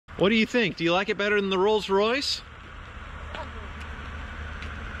What do you think? Do you like it better than the Rolls-Royce?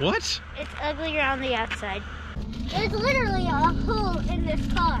 What? It's uglier on the outside. There's literally a hole in this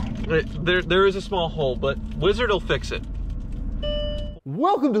car. There is a small hole, but Wizard will fix it.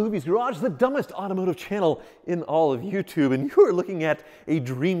 Welcome to Hoovie's Garage, the dumbest automotive channel in all of YouTube, and you are looking at a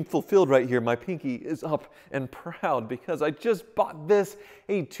dream fulfilled right here. My pinky is up and proud because I just bought this,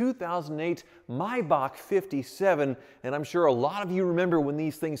 a 2008 Maybach 57, and I'm sure a lot of you remember when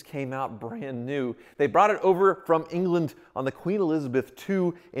these things came out brand new. They brought it over from England on the Queen Elizabeth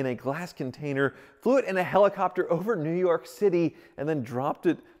II in a glass container, flew it in a helicopter over New York City, and then dropped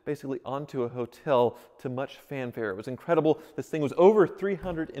it basically onto a hotel to much fanfare. It was incredible. This thing was over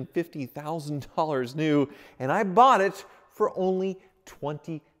 $350,000 new, and I bought it for only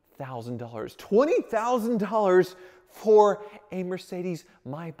 $20,000. $20,000 for a Mercedes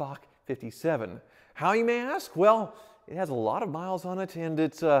Maybach 57. How, you may ask? Well, it has a lot of miles on it, and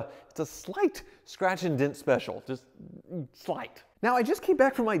it's a slight scratch and dent special, just slight. Now, I just came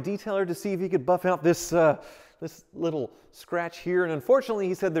back from my detailer to see if he could buff out this little scratch here, and unfortunately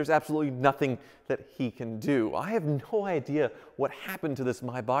he said there's absolutely nothing that he can do. I have no idea what happened to this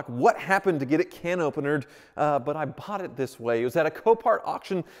Maybach, what happened to get it can openered, but I bought it this way. It was at a Copart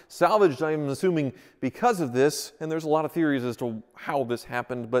auction, salvaged, I'm assuming, because of this, and there's a lot of theories as to how this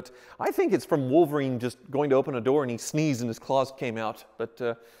happened, but I think it's from Wolverine just going to open a door and he sneezed and his claws came out, but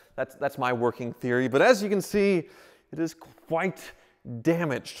that's my working theory. But as you can see, it is quite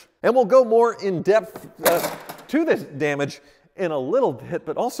damaged. And we'll go more in depth to this damage in a little bit,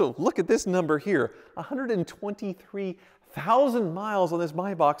 but also look at this number here, 123,000 miles on this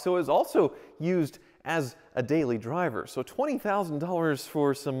Maybach, so it's also used as a daily driver. So $20,000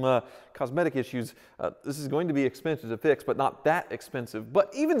 for some cosmetic issues. This is going to be expensive to fix, but not that expensive.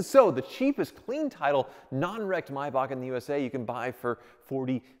 But even so, the cheapest clean title non-wrecked Maybach in the USA you can buy for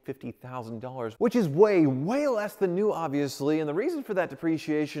 $40,000, $50,000, which is way, way less than new, obviously. And the reason for that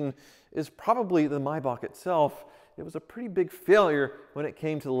depreciation is probably the Maybach itself. It was a pretty big failure when it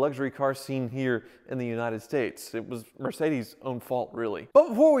came to the luxury car scene here in the United States. It was Mercedes' own fault, really. But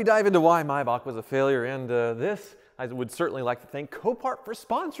before we dive into why Maybach was a failure and this, I would certainly like to thank Copart for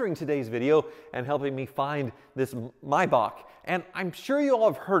sponsoring today's video and helping me find this Maybach. And I'm sure you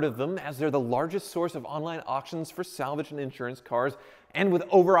all have heard of them, as they're the largest source of online auctions for salvage and insurance cars. And with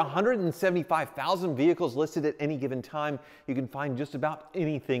over 175,000 vehicles listed at any given time, you can find just about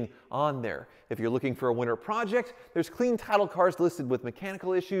anything on there. If you're looking for a winter project, there's clean title cars listed with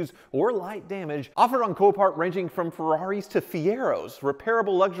mechanical issues or light damage offered on Copart, ranging from Ferraris to Fieros,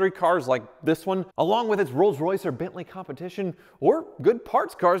 repairable luxury cars like this one, along with its Rolls-Royce or Bentley competition, or good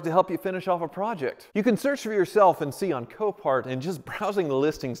parts cars to help you finish off a project. You can search for yourself and see on Copart, and just browsing the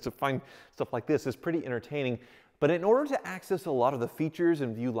listings to find stuff like this is pretty entertaining. But in order to access a lot of the features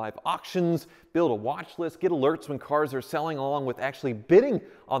and view live auctions, build a watch list, get alerts when cars are selling, along with actually bidding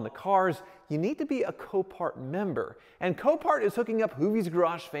on the cars, you need to be a Copart member. And Copart is hooking up Hoovie's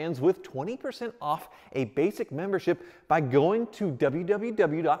Garage fans with 20% off a basic membership by going to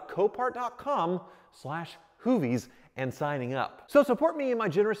www.copart.com/Hoovies and signing up. So support me and my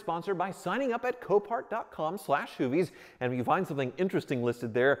generous sponsor by signing up at copart.com/Hoovies, and if you find something interesting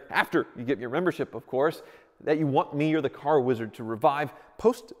listed there, after you get your membership, of course, that you want me or the car wizard to revive,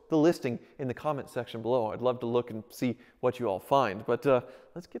 post the listing in the comment section below. I'd love to look and see what you all find. But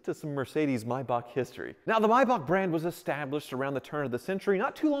let's get to some Mercedes Maybach history. Now, the Maybach brand was established around the turn of the century,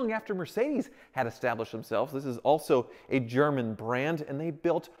 not too long after Mercedes had established themselves. This is also a German brand, and they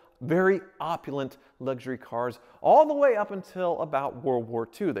built very opulent luxury cars all the way up until about World War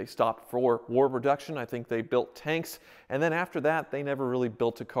II. They stopped for war production. I think they built tanks, and then after that they never really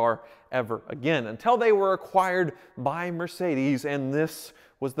built a car ever again until they were acquired by Mercedes, and this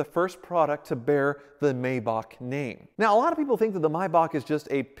was the first product to bear the Maybach name. Now, a lot of people think that the Maybach is just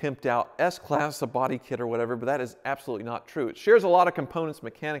a pimped out S-Class, a body kit or whatever, but that is absolutely not true. It shares a lot of components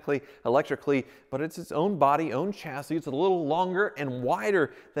mechanically, electrically, but it's its own body, own chassis. It's a little longer and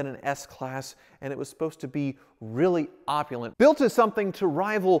wider than an S-Class, and it was supposed to be really opulent. Built as something to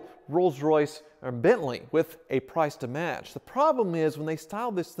rival Rolls-Royce or Bentley with a price to match. The problem is, when they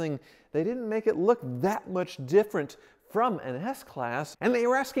styled this thing, they didn't make it look that much different from an S-Class, and they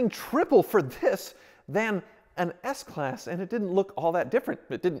were asking triple for this than an S-Class, and it didn't look all that different.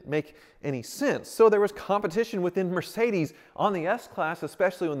 It didn't make any sense. So there was competition within Mercedes on the S-Class,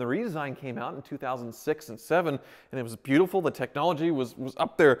 especially when the redesign came out in 2006 and 7, and it was beautiful. The technology was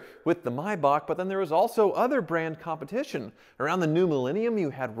up there with the Maybach, but then there was also other brand competition. Around the new millennium, you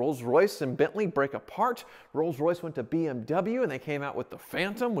had Rolls-Royce and Bentley break apart. Rolls-Royce went to BMW, and they came out with the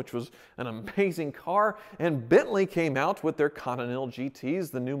Phantom, which was an amazing car, and Bentley came out with their Continental GTs,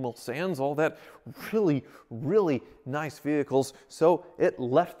 the new Mulsannes, all that really nice vehicles. So it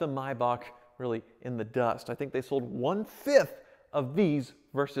left the Maybach really in the dust. I think they sold 1/5 of these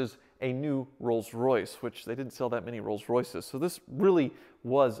versus a new Rolls-Royce, which they didn't sell that many Rolls-Royces. So this really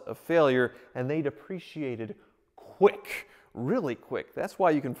was a failure, and they depreciated quick, really quick. That's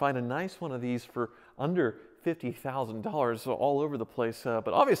why you can find a nice one of these for under $50,000 all over the place. But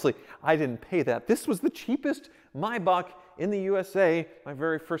obviously, I didn't pay that. This was the cheapest Maybach in the USA. My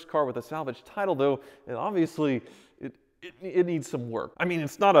very first car with a salvage title, though, and obviously, it needs some work. I mean,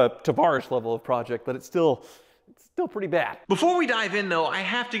 it's not a Tavares level of project, but it's still pretty bad. Before we dive in, though, I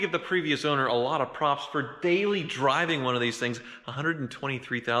have to give the previous owner a lot of props for daily driving one of these things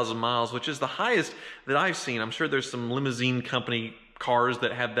 123,000 miles, which is the highest that I've seen. I'm sure there's some limousine company cars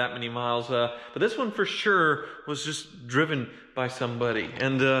that have that many miles, but this one for sure was just driven by somebody.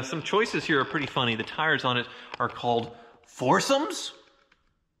 And some choices here are pretty funny. The tires on it are called foursomes.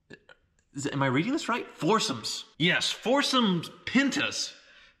 Am I reading this right? Foursomes. Yes, foursomes Pintas.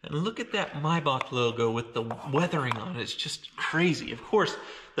 And look at that Maybach logo with the weathering on it. It's just crazy. Of course,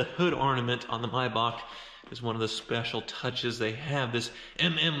 the hood ornament on the Maybach is one of the special touches. They have this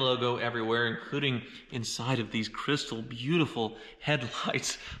MM logo everywhere, including inside of these crystal beautiful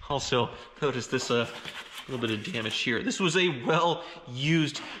headlights. Also, notice this little bit of damage here. This was a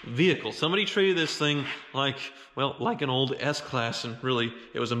well-used vehicle. Somebody traded this thing like an old S-Class, and really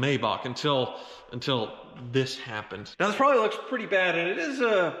it was a Maybach until this happened. Now this probably looks pretty bad, and it is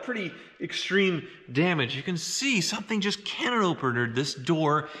a pretty extreme damage. You can see something just cannon opened this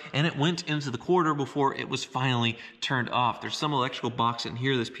door, and it went into the quarter before it was finally turned off. There's some electrical box in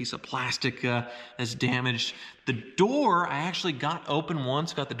here. This piece of plastic that's damaged. The door I actually got open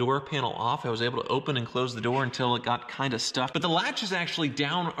once, got the door panel off. I was able to open and close the door until it got kind of stuck. But the latch is actually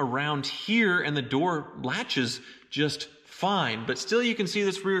down around here, and the door latches just fine. But still, you can see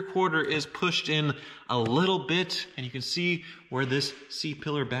this rear quarter is pushed in a little bit, and you can see where this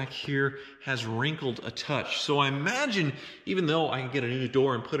C-pillar back here has wrinkled a touch. So I imagine, even though I can get a new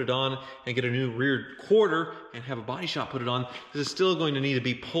door and put it on, and get a new rear quarter and have a body shop put it on, this is still going to need to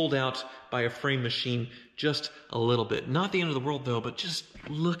be pulled out by a frame machine just a little bit. Not the end of the world though, but just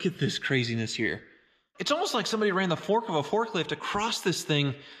look at this craziness here. It's almost like somebody ran the fork of a forklift across this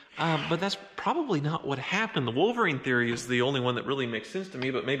thing, but that's probably not what happened. The Wolverine theory is the only one that really makes sense to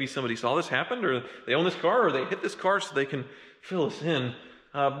me, but maybe somebody saw this happen, or they own this car, or they hit this car so they can fill us in.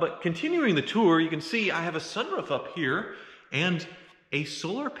 But continuing the tour, you can see I have a sunroof up here and a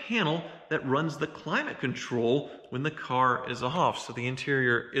solar panel that runs the climate control when the car is off, so the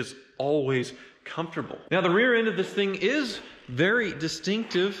interior is always comfortable. Now the rear end of this thing is very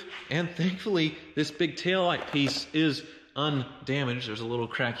distinctive, and thankfully this big taillight piece is undamaged. There's a little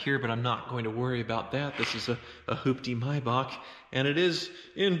crack here, but I'm not going to worry about that. This is a hoopty Maybach, and it is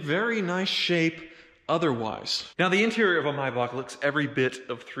in very nice shape otherwise. Now the interior of a Maybach looks every bit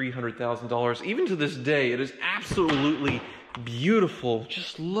of $300,000. Even to this day, it is absolutely beautiful.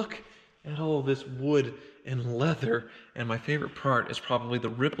 Just look at all this wood and leather, and my favorite part is probably the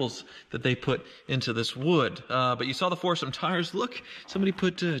ripples that they put into this wood. But you saw the foursome tires. Look, somebody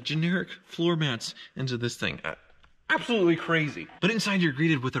put generic floor mats into this thing. Absolutely crazy. But inside you're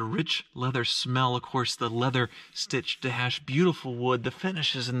greeted with a rich leather smell. Of course, the leather stitched dash, beautiful wood. The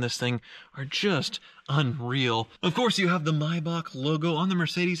finishes in this thing are just unreal. Of course, you have the Maybach logo on the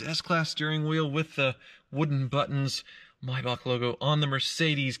Mercedes S-Class steering wheel with the wooden buttons. Maybach logo on the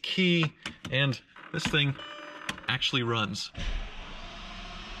Mercedes key, and this thing actually runs.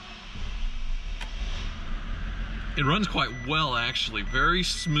 It runs quite well, actually. Very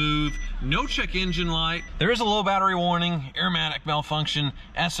smooth, no check engine light. There is a low battery warning, aromatic malfunction,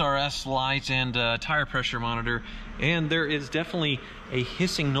 SRS light, and tire pressure monitor. And there is definitely a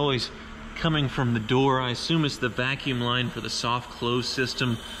hissing noise coming from the door. I assume it's the vacuum line for the soft close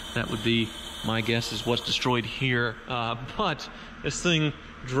system. That would be, my guess, is what's destroyed here. But this thing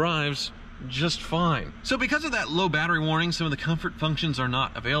drives just fine. So because of that low battery warning, some of the comfort functions are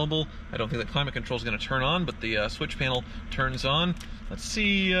not available. I don't think the climate control is going to turn on, but the switch panel turns on. Let's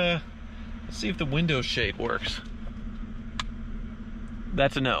see if the window shade works.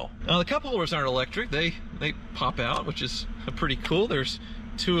 That's a no. Now the cup holders aren't electric. They pop out, which is pretty cool. There's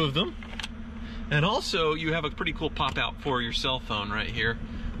two of them. And also, you have a pretty cool pop-out for your cell phone right here,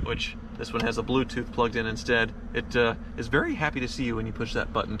 which this one has a Bluetooth plugged in instead. It is very happy to see you when you push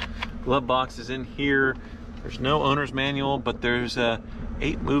that button. Glove box is in here. There's no owner's manual, but there's a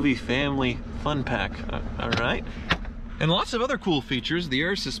 8-movie family fun pack. All right. And lots of other cool features. The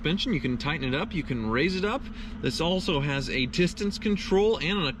air suspension, you can tighten it up, you can raise it up. This also has a distance control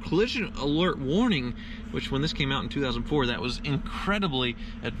and a collision alert warning, which when this came out in 2004, that was incredibly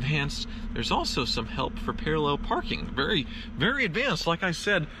advanced. There's also some help for parallel parking. Very, very advanced, like I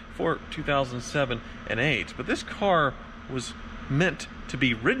said, for 2007 and 8. But this car was meant to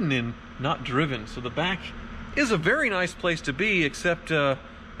be ridden in, not driven. So the back is a very nice place to be, except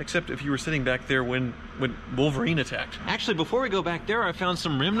if you were sitting back there when Wolverine attacked. Actually, before we go back there, I found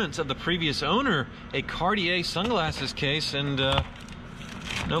some remnants of the previous owner, a Cartier sunglasses case, and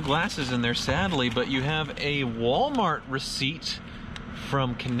no glasses in there, sadly, but you have a Walmart receipt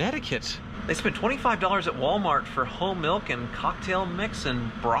from Connecticut. They spent $25 at Walmart for whole milk and cocktail mix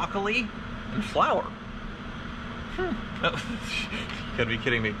and broccoli and flour. Oh, you gotta be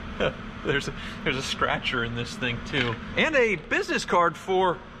kidding me. There's a scratcher in this thing too. And a business card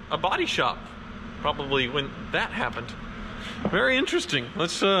for a body shop, probably when that happened. Very interesting.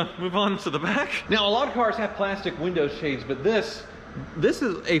 Let's move on to the back. Now, a lot of cars have plastic window shades, but this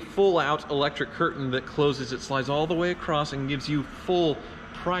is a full-out electric curtain that closes. It slides all the way across and gives you full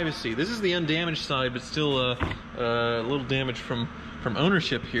privacy. This is the undamaged side, but still a little damage from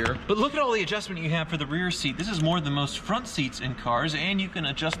ownership here. But look at all the adjustment you have for the rear seat. This is more than most front seats in cars, and you can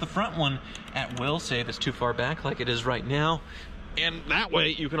adjust the front one at will, say if it's too far back like it is right now. And that way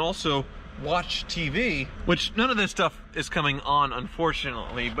you can also watch TV, which none of this stuff is coming on,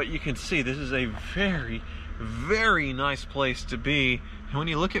 unfortunately, but you can see this is a very, very nice place to be. And when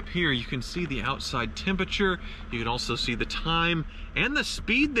you look up here, you can see the outside temperature. You can also see the time and the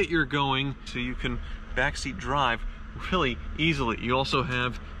speed that you're going, so you can backseat drive really easily. You also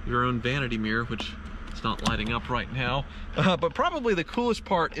have your own vanity mirror, which it's not lighting up right now. But probably the coolest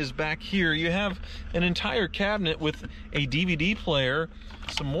part is back here. You have an entire cabinet with a DVD player,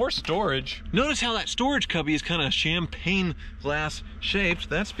 some more storage. Notice how that storage cubby is kind of champagne glass shaped.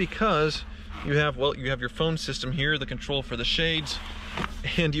 That's because you have your phone system here, the control for the shades,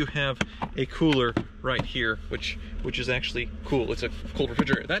 and you have a cooler right here, which is actually cool. It's a cold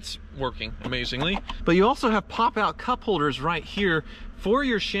refrigerator. That's working amazingly. But you also have pop-out cup holders right here for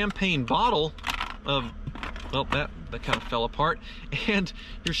your champagne bottle of, well, that kind of fell apart, and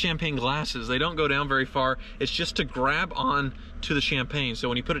your champagne glasses. They don't go down very far. It's just to grab on to the champagne. So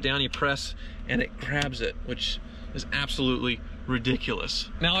when you put it down, you press and it grabs it, which is absolutely ridiculous.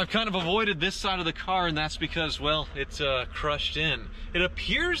 Now, I've kind of avoided this side of the car, and that's because, well, it's crushed in. It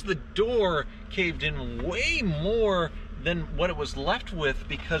appears the door caved in way more than what it was left with,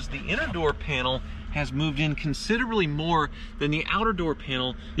 because the inner door panel has moved in considerably more than the outer door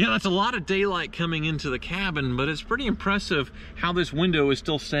panel. Yeah, that's a lot of daylight coming into the cabin, but it's pretty impressive how this window is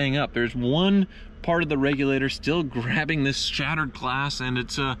still staying up. There's one part of the regulator still grabbing this shattered glass, and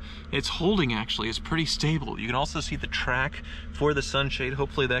it's holding. Actually, it's pretty stable. You can also see the track for the sunshade.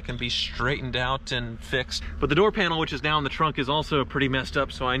 Hopefully that can be straightened out and fixed. But the door panel, which is now in the trunk, is also pretty messed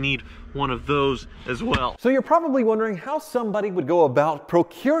up, so I need one of those as well. So you're probably wondering how somebody would go about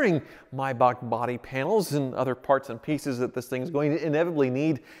procuring Maybach body panels and other parts and pieces that this thing is going to inevitably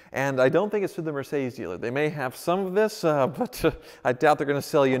need, and I don't think it's through the Mercedes dealer. They may have some of this, but I doubt they're going to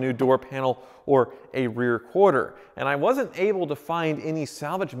sell you a new door panel or a rear quarter. And I wasn't able to find any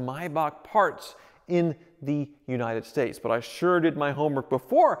salvage Maybach parts in the United States, but I sure did my homework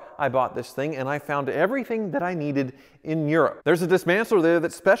before I bought this thing, and I found everything that I needed in Europe. There's a dismantler there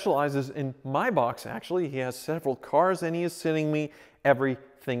that specializes in Maybachs. Actually, he has several cars, and he is sending me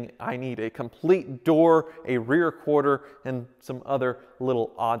everything I need: a complete door, a rear quarter, and some other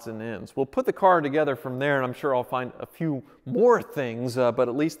little odds and ends. We'll put the car together from there, and I'm sure I'll find a few more things, but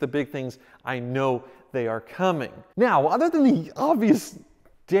at least the big things, I know they are coming. Now, other than the obvious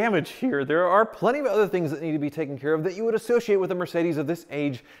damage here, there are plenty of other things that need to be taken care of that you would associate with a Mercedes of this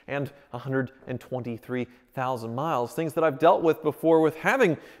age and 123,000 miles. Things that I've dealt with before with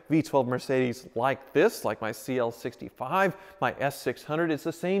having V12 Mercedes like this, like my CL65, my S600. It's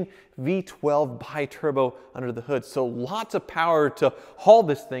the same V12 bi-turbo under the hood. So lots of power to haul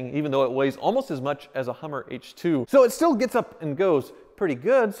this thing, even though it weighs almost as much as a Hummer H2. So it still gets up and goes pretty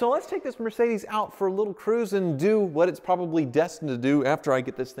good. So let's take this Mercedes out for a little cruise and do what it's probably destined to do after I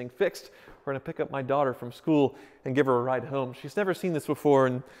get this thing fixed. We're gonna pick up my daughter from school and give her a ride home. She's never seen this before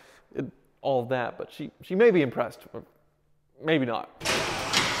and all of that, but she may be impressed, or maybe not.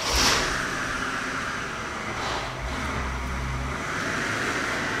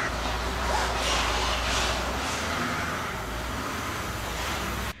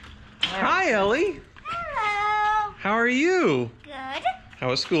 you? Good. How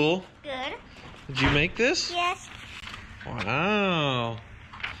was school? Good. Did you make this? Yes. Wow.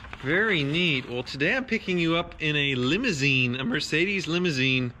 Very neat. Well, today I'm picking you up in a limousine, a Mercedes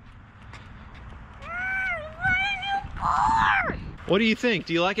limousine. What do you think?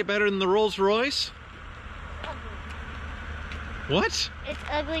 Do you like it better than the Rolls Royce? What? It's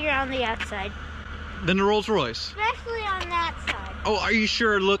uglier on the outside. Than the Rolls Royce? Especially on that side. Oh, are you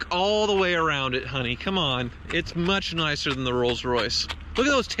sure? Look all the way around it, honey. Come on. It's much nicer than the Rolls Royce. Look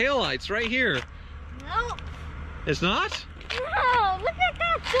at those taillights right here. Nope. It's not? No, look at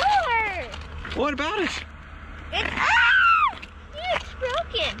that door. What about it? It's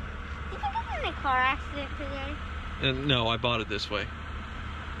broken. Did you get in a car accident today? No, I bought it this way.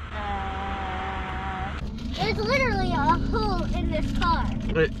 There's literally a hole in this car.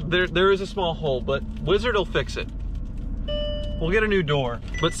 There is a small hole, but Wizard will fix it. We'll get a new door.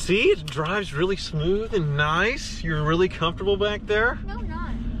 But see, it drives really smooth and nice. You're really comfortable back there. No,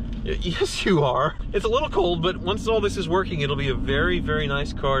 not. Yes, you are. It's a little cold, but once all this is working, it'll be a very, very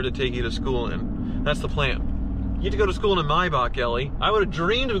nice car to take you to school in. That's the plan. You get to go to school in a Maybach, Ellie. I would have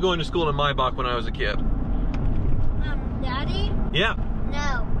dreamed of going to school in a Maybach when I was a kid. Daddy? Yeah.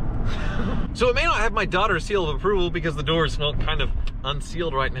 No. So it may not have my daughter's seal of approval because the door is kind of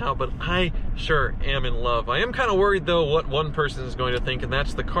unsealed right now, but I sure am in love. I am kind of worried though what one person is going to think, and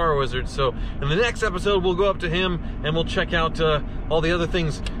that's the car wizard. So in the next episode, we'll go up to him and we'll check out all the other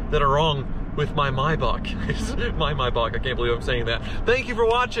things that are wrong with my Maybach. My Maybach, I can't believe I'm saying that. Thank you for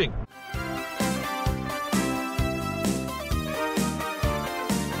watching.